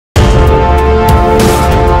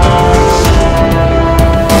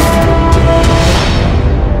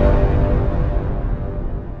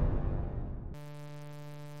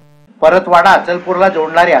परतवाडा अचलपूरला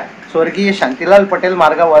जोडणाऱ्या स्वर्गीय शांतीलाल पटेल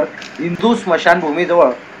मार्गावर हिंदू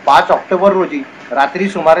स्मशानभूमीजवळ 5 ऑक्टोबर रोजी रात्री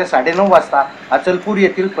सुमारे 9:30 वाजता अचलपूर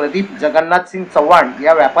येथील प्रदीप जगन्नाथ सिंग चव्हाण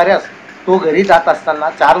या व्यापाऱ्यास तो घरी जात असताना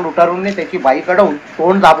 4 लुटारूंनी त्याची बाईक अडवून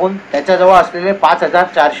तोंड दाबून त्याच्याजवळ असलेले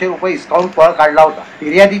 5,400 रुपये हिसकावून पळ काढला होता।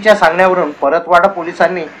 फिर्यादीच्या सांगण्यावरून परतवाडा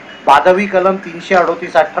पोलिसांनी भादवी कलम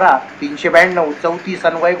 338-18, 392, 34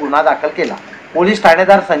 अन्वये गुन्हा दाखल केला। पोलीस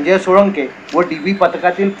ठाणेदार संजय सोळंके व डीबी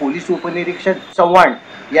पथकातील पोलीस उपनिरीक्षक चव्हाण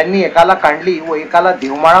यांनी एकाला कांडली व एकाला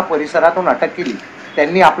देवमाळा परिसरातून अटक केली।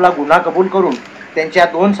 त्यांनी आपला गुन्हा कबूल करून त्यांच्या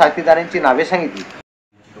 2 साथीदारांची नावे सांगितली।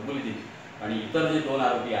 आणि इतर जे 2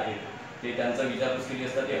 आरोपी आहेत ते त्यांचा विचारपूस केली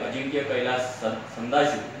असता ते अजिंक्य कैलास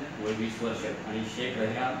संदाशू वय 20 वर्ष आणि शेख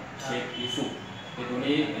रेहान शेख युसुफ हे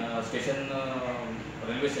दोन्ही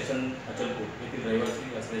रेल्वे स्टेशन अचलपूर येथील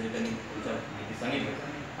रहिवासी असल्याचे त्यांनी माहिती सांगितली।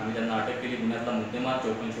 आम्ही त्यांना अटक केली। गुन्ह्यातला मुद्देमाल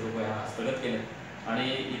 54 रुपये हा हस्तगत केले आणि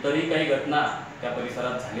इतरही काही घटना त्या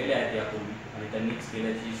परिसरात झालेल्या आहेत यापूर्वी आणि त्यांनीच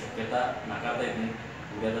केल्याची शक्यता नाकारता येत नाही।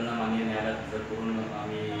 उद्या त्यांना माननीय न्यायालयात हजर करून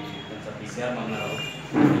आम्ही त्यांचा PCR मागणार आहोत।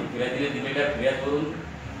 फिर्यादीने दिलेल्या फिर्यादीवरून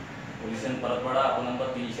पोलिसांनी परतवाडा नंबर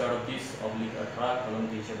 338/18 कलम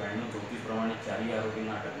 392 34 प्रमाणे 4ही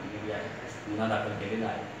आरोपींना अटक केलेली आहे। गुन्हा दाखल केलेला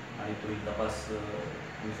आहे आणि पुढील तपास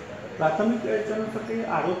प्राथमिक याच्यानुसार काही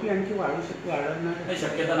आरोपी आणखी वाढू शकतो आढळणार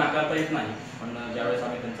शक्यता नाकारता येत नाही। पण ज्यावेळेस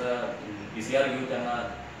आम्ही त्यांचा PCR घेऊ त्यांना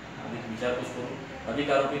अधिक विचारपूस करू।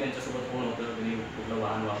 अधिक आरोपी त्यांच्यासोबत कोण होतं, त्यांनी कुठलं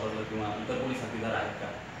वाहन वापरलं किंवा इतर कोणी साथीदार आहेत का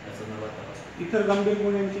या संदर्भात तपास। इतर गंभीर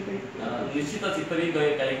गुन्ह्यांची काही निश्चितच इतरही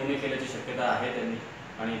काही गुन्हे केल्याची शक्यता आहे त्यांनी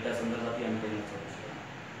आणि त्या संदर्भातही आम्ही त्यांना